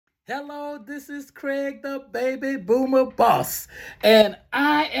Hello, this is Craig, the baby boomer boss, and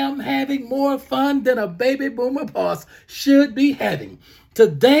I am having more fun than a baby boomer boss should be having.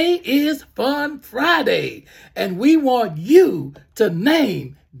 Today is Fun Friday, and we want you to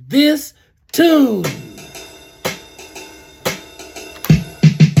name this tune.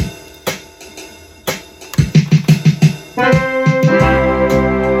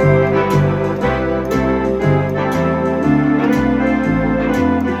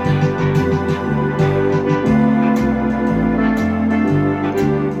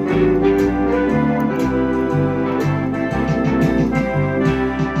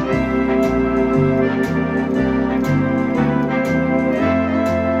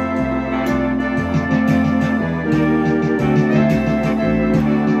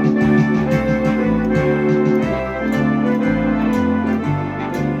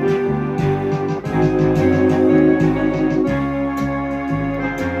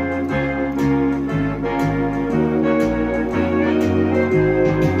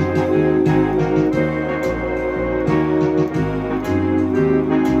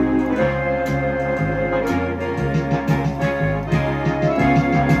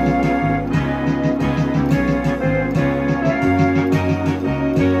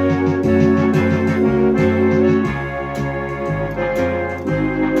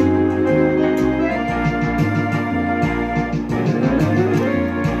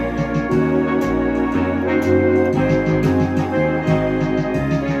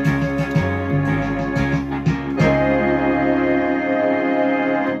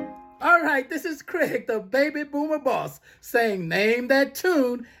 All right, this is Craig, the baby boomer boss, saying name that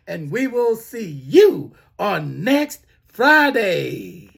tune, and we will see you on next Friday.